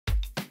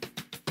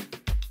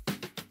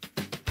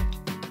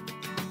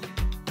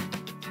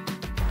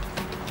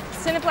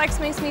Cineplex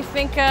makes me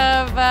think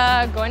of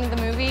going to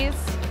the movies,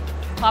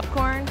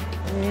 popcorn.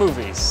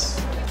 Movies.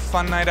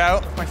 Fun night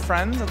out with my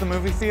friends at the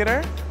movie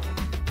theater.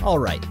 All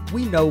right,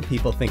 we know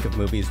people think of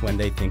movies when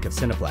they think of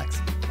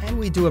Cineplex, and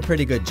we do a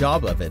pretty good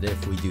job of it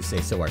if we do say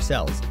so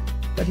ourselves.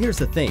 But here's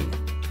the thing,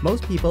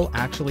 most people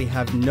actually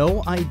have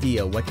no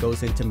idea what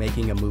goes into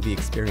making a movie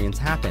experience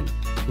happen,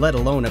 let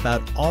alone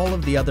about all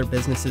of the other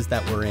businesses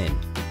that we're in.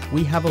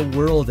 We have a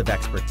world of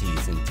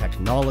expertise in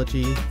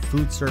technology,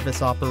 food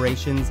service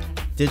operations,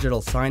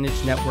 digital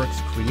signage networks,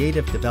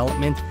 creative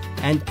development,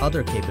 and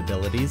other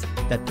capabilities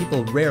that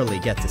people rarely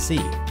get to see.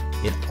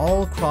 It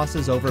all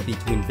crosses over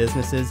between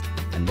businesses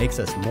and makes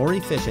us more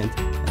efficient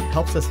and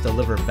helps us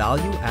deliver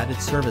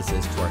value-added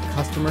services to our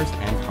customers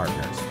and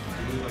partners.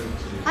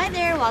 Hi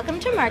there,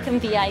 welcome to Markham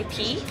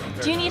VIP.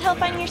 Do you need help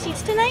finding your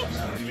seats tonight?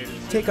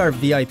 Take our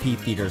VIP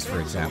theaters, for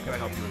example.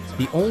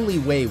 The only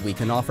way we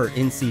can offer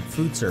in-seat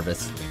food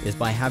service is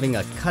by having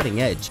a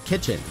cutting-edge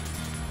kitchen.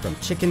 From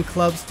chicken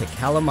clubs to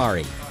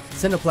calamari,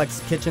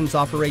 Cineplex kitchens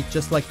operate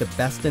just like the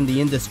best in the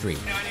industry.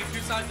 I need 2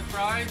 sides of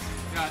fries,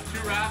 got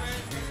 2 wraps.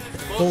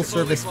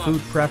 Full-service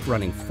food prep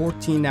running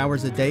 14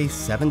 hours a day,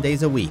 7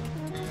 days a week.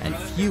 And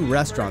few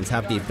restaurants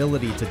have the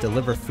ability to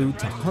deliver food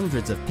to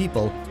hundreds of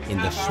people in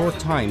the short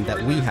time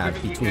that we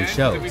have between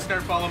shows. If we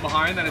start falling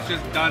behind, then it's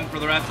just done for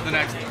the rest of the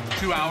next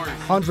 2 hours.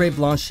 Andre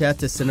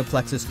Blanchette is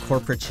Cineplex's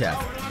corporate chef.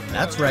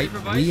 That's right,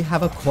 we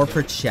have a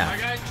corporate chef.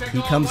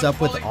 He comes up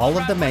with all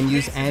of the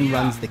menus and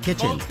runs the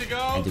kitchens.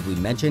 And did we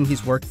mention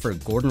he's worked for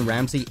Gordon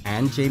Ramsay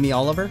and Jamie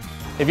Oliver?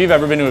 If you've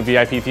ever been to a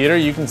VIP theater,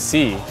 you can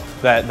see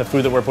that the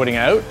food that we're putting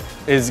out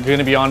is going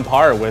to be on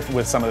par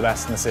with some of the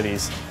best in the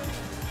cities.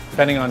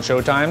 Depending on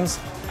show times,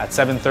 at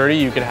 7:30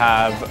 you could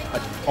have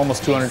an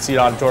almost 200-seat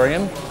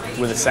auditorium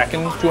with a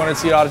second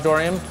 200-seat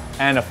auditorium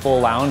and a full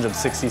lounge of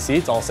 60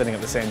 seats all sitting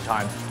at the same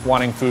time,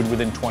 wanting food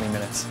within 20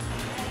 minutes.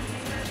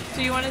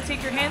 So you want to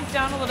take your hands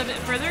down a little bit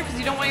further because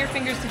you don't want your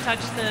fingers to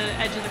touch the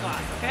edge of the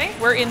glass, okay?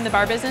 We're in the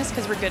bar business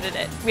because we're good at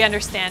it. We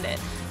understand it.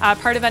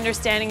 Part of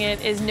understanding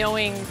it is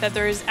knowing that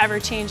there's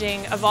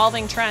ever-changing,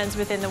 evolving trends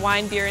within the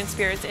wine, beer, and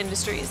spirits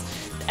industries.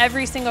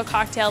 Every single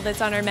cocktail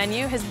that's on our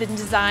menu has been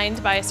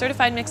designed by a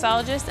certified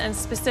mixologist and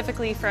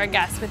specifically for our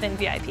guests within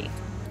VIP.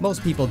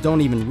 Most people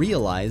don't even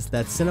realize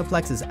that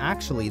Cineplex is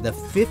actually the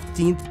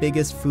 15th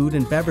biggest food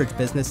and beverage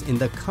business in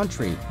the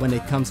country when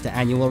it comes to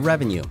annual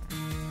revenue.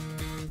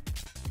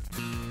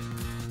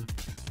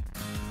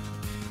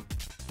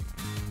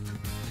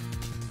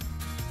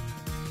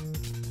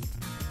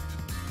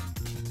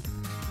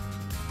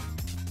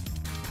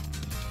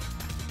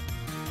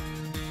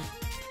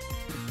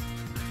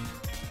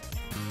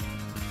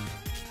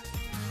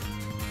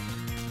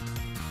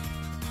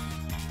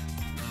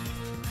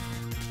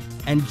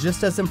 And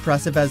just as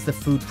impressive as the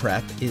food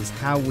prep is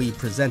how we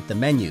present the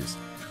menus.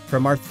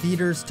 From our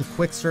theaters to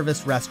quick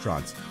service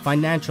restaurants,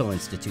 financial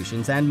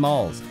institutions, and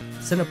malls,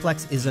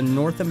 Cineplex is a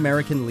North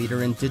American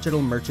leader in digital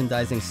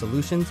merchandising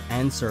solutions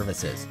and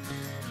services.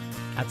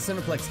 At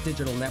Cineplex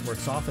Digital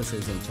Network's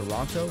offices in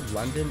Toronto,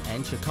 London,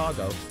 and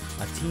Chicago,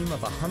 a team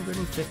of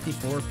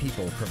 154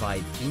 people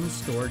provide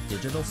in-store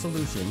digital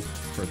solutions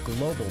for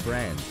global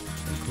brands,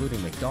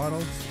 including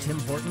McDonald's, Tim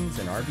Hortons,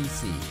 and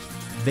RBC.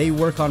 They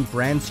work on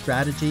brand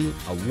strategy,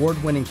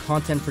 award-winning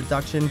content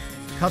production,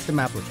 custom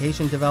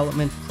application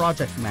development,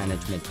 project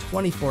management,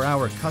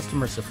 24-hour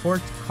customer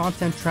support,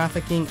 content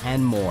trafficking,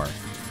 and more.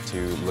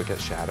 To look at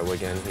shadow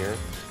again here.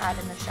 Add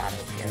in the shadow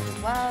here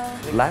as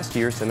well. Last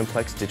year,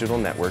 Cineplex Digital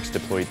Networks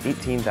deployed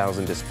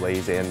 18,000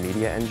 displays and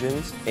media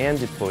engines and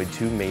deployed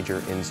 2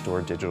 major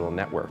in-store digital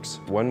networks.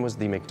 One was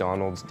the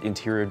McDonald's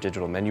interior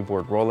digital menu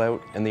board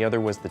rollout, and the other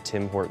was the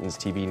Tim Hortons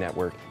TV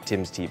network,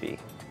 Tim's TV.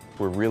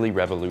 We're really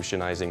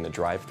revolutionizing the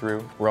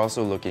drive-thru. We're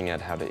also looking at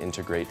how to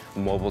integrate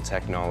mobile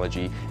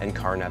technology and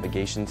car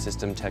navigation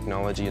system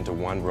technology into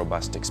one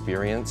robust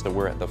experience. So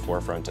we're at the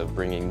forefront of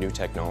bringing new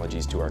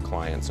technologies to our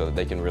clients so that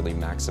they can really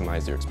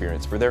maximize their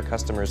experience for their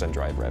customers and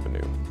drive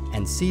revenue.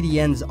 And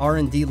CDN's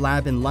R&D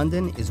lab in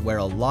London is where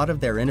a lot of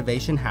their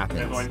innovation happens.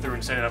 They're going through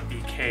and setting up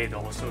BK,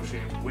 they'll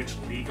associate which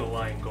legal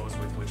line goes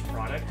with which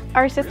product.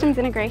 Our systems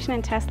integration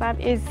and test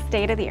lab is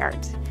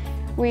state-of-the-art.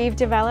 We've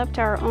developed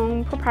our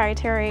own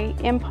proprietary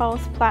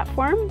Impulse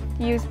platform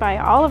used by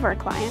all of our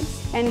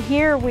clients, and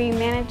here we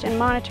manage and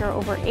monitor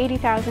over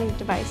 80,000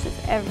 devices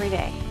every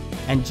day.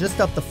 And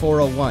just up the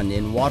 401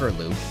 in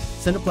Waterloo,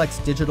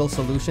 Cineplex Digital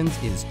Solutions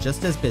is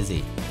just as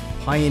busy,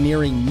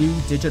 pioneering new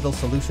digital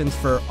solutions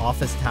for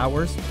office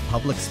towers,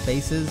 public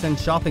spaces, and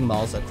shopping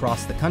malls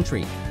across the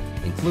country,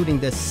 including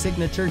this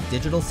signature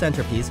digital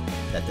centerpiece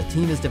that the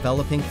team is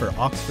developing for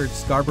Oxford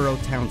Scarborough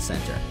Town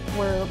Centre.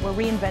 We're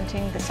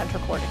reinventing the center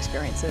court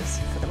experiences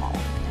for them all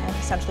and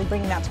essentially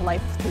bringing that to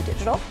life through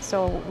digital.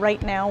 So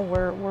right now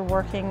we're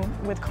working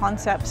with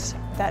concepts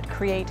that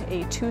create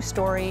a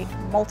 2-story,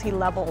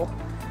 multi-level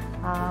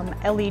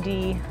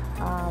LED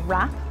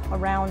wrap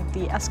around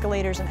the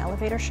escalators and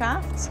elevator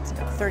shafts. It's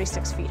about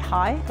 36 feet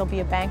high. There'll be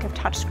a bank of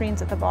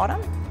touchscreens at the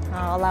bottom.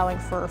 allowing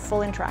for full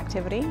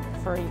interactivity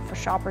for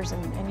shoppers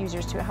and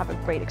users to have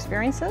great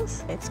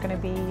experiences. It's going to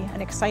be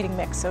an exciting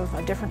mix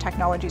of different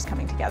technologies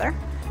coming together,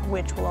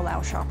 which will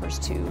allow shoppers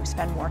to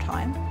spend more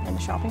time in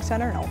the shopping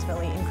center and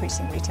ultimately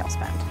increasing retail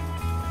spend.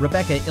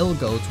 Rebecca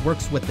Ilgodes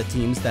works with the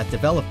teams that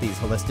develop these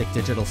holistic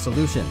digital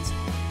solutions.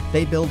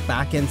 They build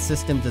back-end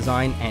system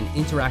design and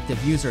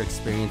interactive user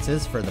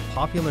experiences for the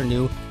popular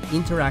new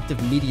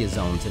interactive media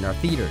zones in our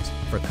theaters,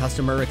 for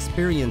customer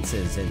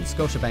experiences in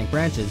Scotiabank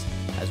branches,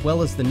 as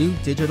well as the new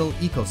digital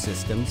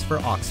ecosystems for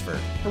Oxford.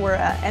 We're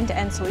an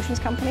end-to-end solutions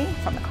company,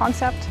 from the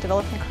concept,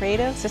 developing the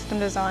creative, system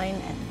design,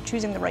 and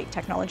choosing the right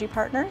technology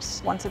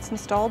partners. Once it's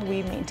installed,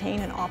 we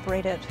maintain and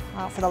operate it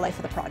for the life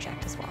of the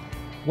project as well.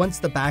 Once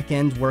the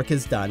back-end work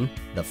is done,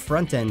 the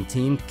front-end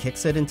team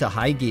kicks it into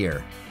high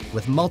gear.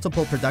 With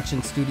multiple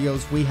production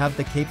studios, we have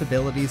the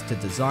capabilities to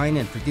design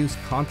and produce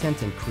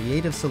content and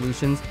creative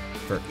solutions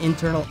for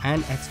internal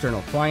and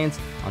external clients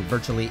on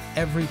virtually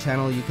every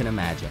channel you can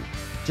imagine.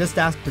 Just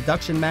ask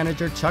production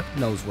manager Chuck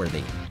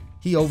Noseworthy.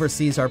 He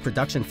oversees our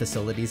production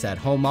facilities at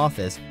home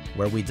office,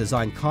 where we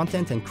design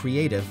content and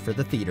creative for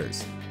the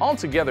theaters.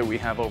 Altogether, we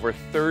have over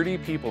 30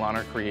 people on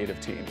our creative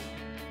team.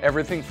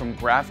 Everything from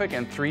graphic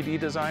and 3D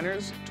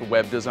designers to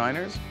web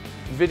designers,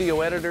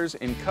 video editors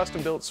in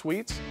custom-built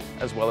suites,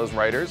 as well as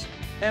writers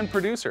and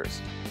producers.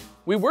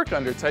 We work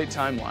under tight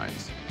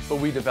timelines,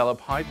 but we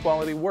develop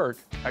high-quality work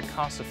at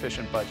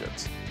cost-efficient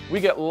budgets. We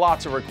get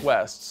lots of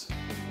requests,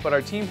 but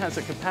our team has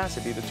the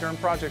capacity to turn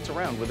projects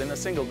around within a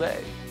single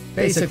day.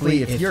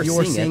 Basically, if you're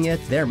seeing it,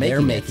 they're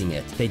making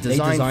it. They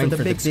design for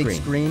the big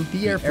screen,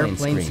 the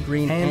airplane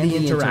screen, and the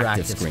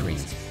interactive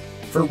screens.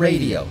 For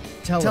radio,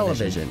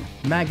 television,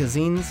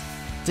 magazines,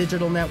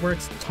 digital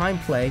networks, time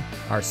play,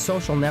 our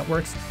social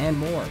networks, and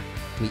more.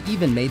 We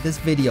even made this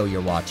video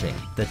you're watching.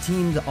 The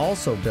team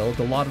also build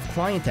a lot of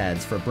client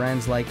ads for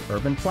brands like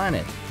Urban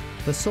Planet,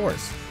 The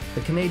Source,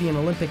 the Canadian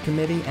Olympic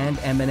Committee, and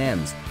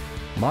M&M's.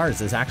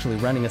 Mars is actually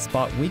running a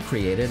spot we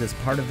created as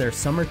part of their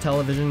summer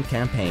television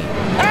campaign.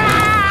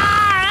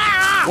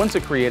 Once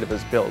a creative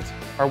is built,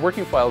 our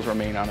working files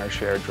remain on our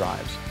shared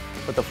drives,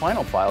 but the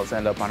final files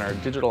end up on our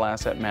digital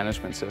asset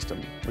management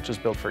system, which is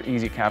built for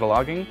easy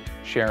cataloging,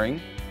 sharing,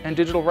 and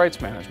digital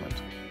rights management.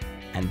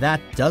 And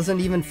that doesn't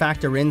even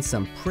factor in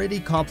some pretty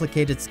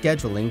complicated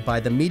scheduling by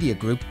the media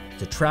group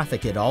to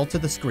traffic it all to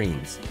the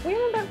screens. We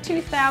have about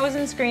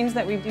 2,000 screens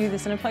that we do the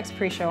Cineplex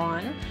pre-show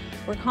on.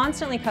 We're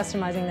constantly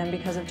customizing them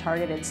because of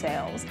targeted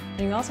sales.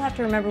 And you also have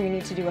to remember we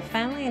need to do a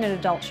family and an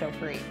adult show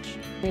for each.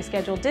 We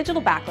schedule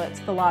digital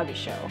backlets, the lobby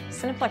show,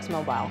 Cineplex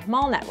Mobile,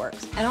 mall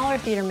networks, and all our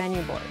theater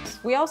menu boards.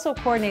 We also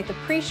coordinate the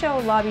pre-show,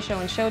 lobby show,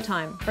 and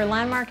showtime for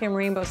Landmark and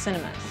Rainbow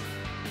Cinemas.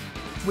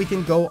 We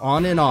can go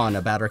on and on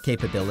about our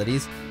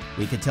capabilities.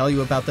 We could tell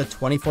you about the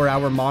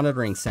 24-hour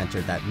monitoring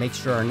center that makes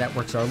sure our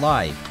networks are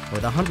live, or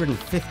the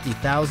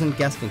 150,000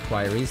 guest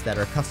inquiries that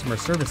our customer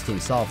service team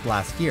solved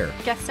last year.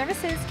 Guest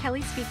services,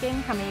 Kelly speaking.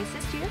 How may I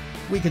assist you?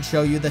 We could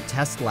show you the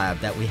test lab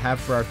that we have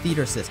for our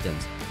theater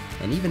systems,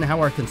 and even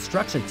how our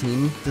construction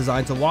team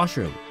designs a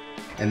washroom.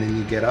 And then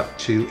you get up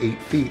to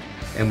 8 feet,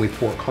 and we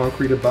pour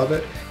concrete above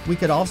it. We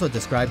could also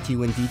describe to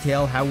you in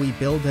detail how we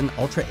build an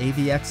Ultra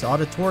AVX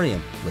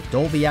auditorium with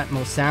Dolby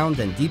Atmos sound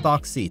and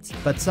D-Box seats,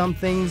 but some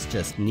things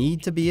just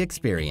need to be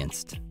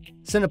experienced.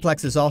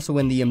 Cineplex is also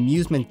in the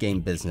amusement game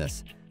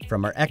business.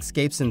 From our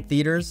Xscapes in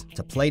theaters,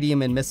 to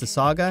Palladium in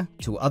Mississauga,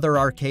 to other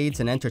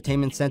arcades and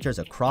entertainment centers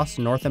across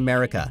North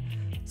America,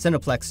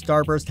 Cineplex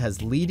Starburst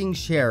has leading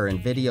share in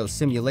video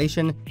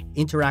simulation,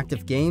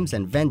 interactive games,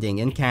 and vending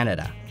in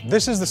Canada.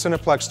 This is the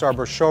Cineplex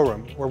Starburst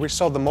showroom, where we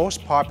sell the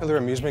most popular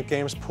amusement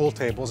games, pool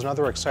tables, and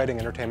other exciting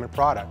entertainment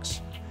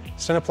products.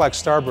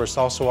 Cineplex Starburst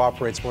also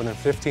operates more than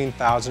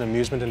 15,000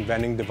 amusement and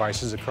vending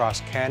devices across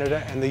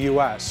Canada and the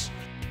US.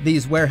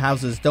 These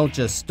warehouses don't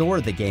just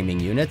store the gaming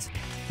units.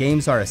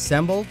 Games are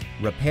assembled,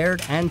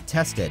 repaired, and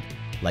tested,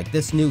 like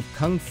this new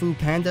Kung Fu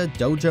Panda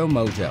Dojo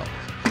Mojo.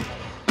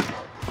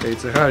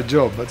 It's a hard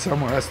job, but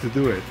someone has to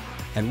do it.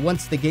 And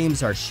once the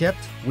games are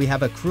shipped, we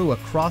have a crew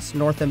across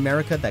North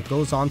America that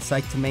goes on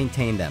site to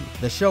maintain them.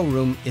 The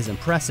showroom is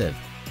impressive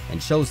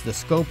and shows the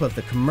scope of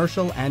the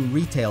commercial and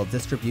retail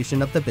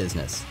distribution of the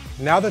business.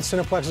 Now that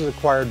Cineplex has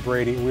acquired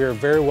Brady, we are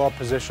very well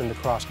positioned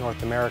across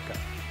North America.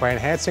 By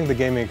enhancing the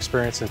gaming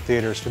experience in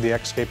theaters through the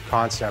Xscape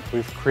concept,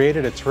 we've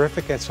created a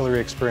terrific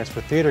ancillary experience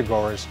for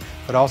theatergoers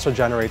that also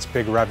generates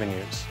big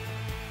revenues.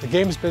 The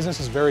games business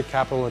is very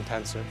capital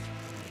intensive.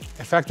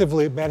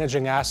 Effectively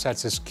managing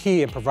assets is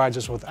key and provides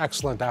us with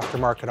excellent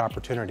aftermarket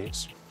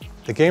opportunities.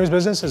 The games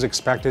business is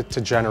expected to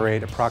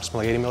generate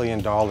approximately $80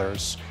 million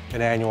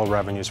in annual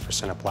revenues for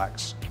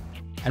Cineplex.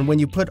 And when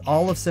you put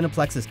all of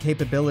Cineplex's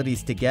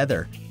capabilities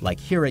together, like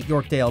here at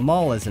Yorkdale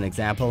Mall as an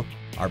example,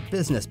 our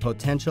business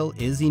potential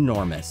is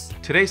enormous.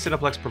 Today,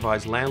 Cineplex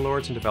provides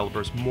landlords and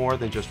developers more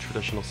than just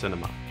traditional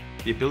cinema.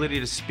 The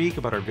ability to speak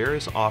about our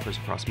various offers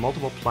across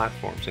multiple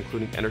platforms,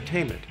 including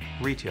entertainment,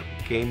 retail,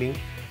 gaming,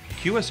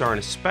 QSR and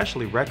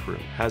especially Rec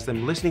Room has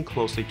them listening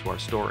closely to our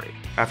story.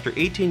 After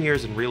 18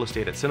 years in real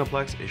estate at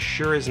Cineplex, it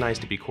sure is nice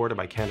to be courted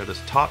by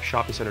Canada's top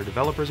shopping centre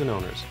developers and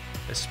owners,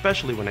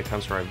 especially when it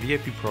comes to our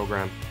VIP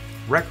program,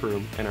 Rec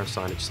Room, and our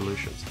signage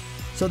solutions.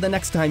 So the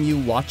next time you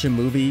watch a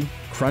movie,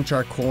 crunch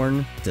our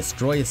corn,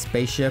 destroy a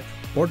spaceship,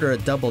 order a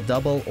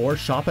double-double, or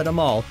shop at a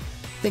mall,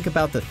 think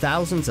about the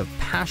thousands of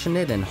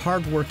passionate and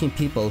hardworking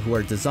people who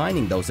are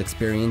designing those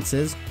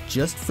experiences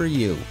just for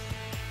you.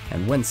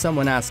 And when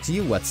someone asks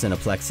you what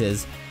Cineplex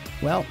is,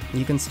 well,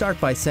 you can start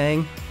by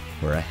saying,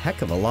 we're a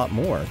heck of a lot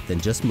more than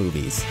just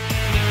movies.